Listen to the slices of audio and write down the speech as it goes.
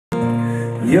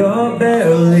You're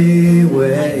barely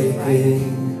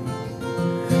waking,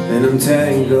 and I'm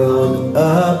tangled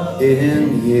up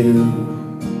in you.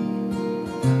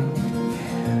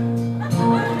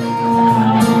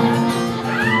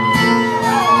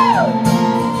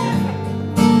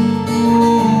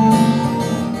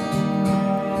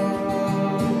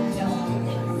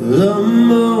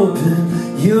 I'm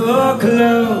open, you're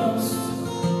closed.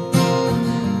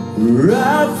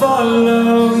 I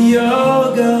follow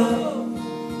your go.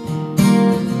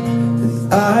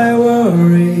 And I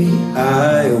worry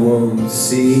I won't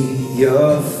see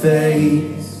your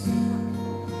face.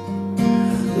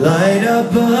 Light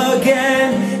up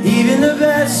again, even the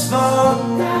best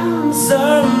fall down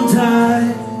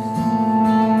sometime.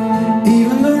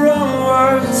 Even the wrong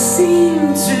words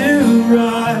seem to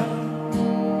rhyme.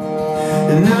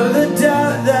 And out of the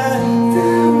doubt that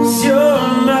fills your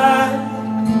mind,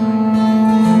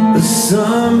 but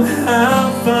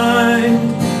somehow find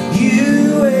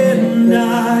you and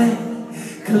I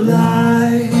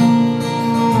collide.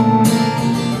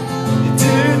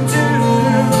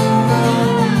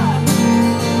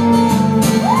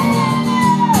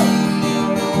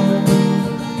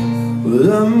 Well,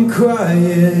 I'm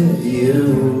quiet, you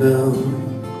know,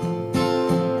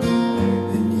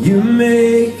 and you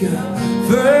make a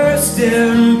first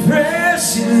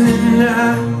impression, and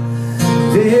I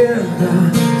dare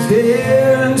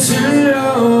to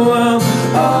know I'm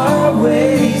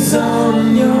always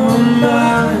on your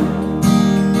mind.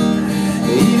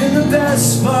 Even the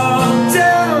best fall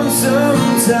down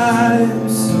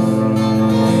sometimes.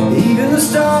 Even the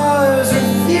stars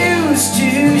refuse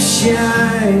to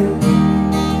shine.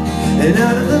 And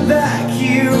out of the back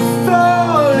you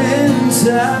fall in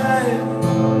time,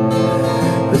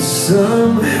 but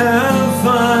somehow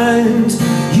find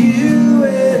you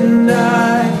and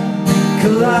I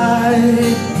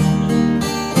collide.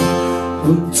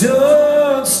 Well,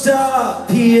 don't stop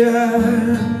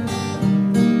here,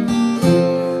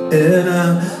 and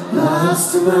I'm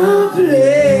lost in my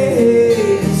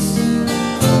place,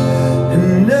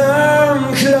 and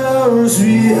I'm close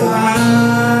behind.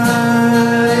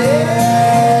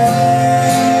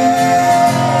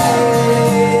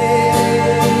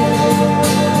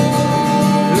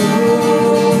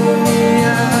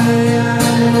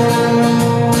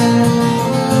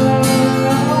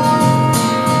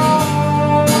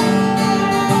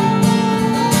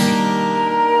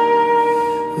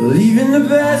 Well, even the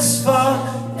best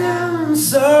fall down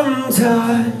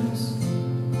sometimes.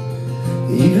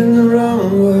 Even the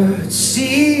wrong words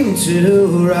seem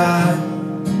to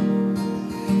rhyme.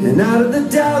 And out of the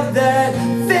doubt that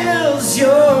fills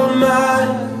your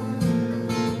mind,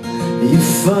 you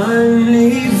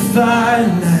finally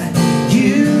find that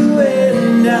you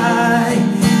and I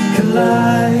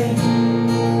collide.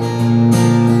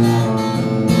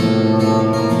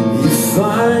 You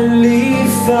finally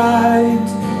find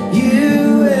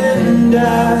you and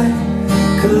I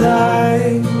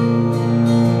collide.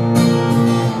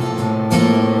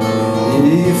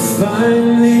 You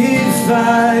finally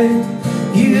find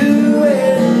you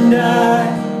and I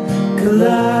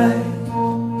collide.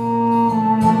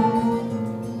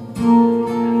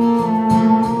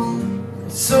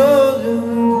 So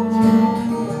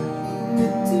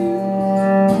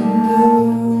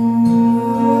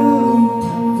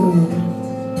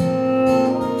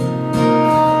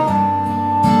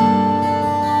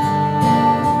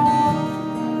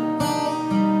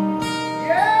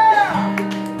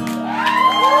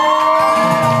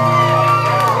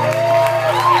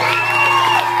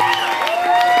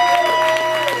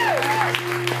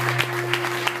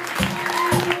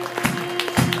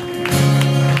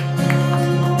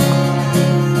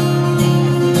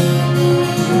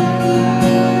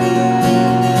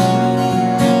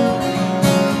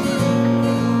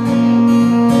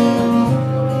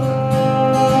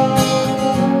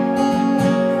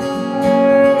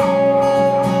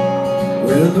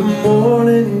when the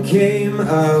morning came,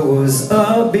 I was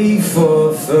up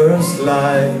before first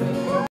light.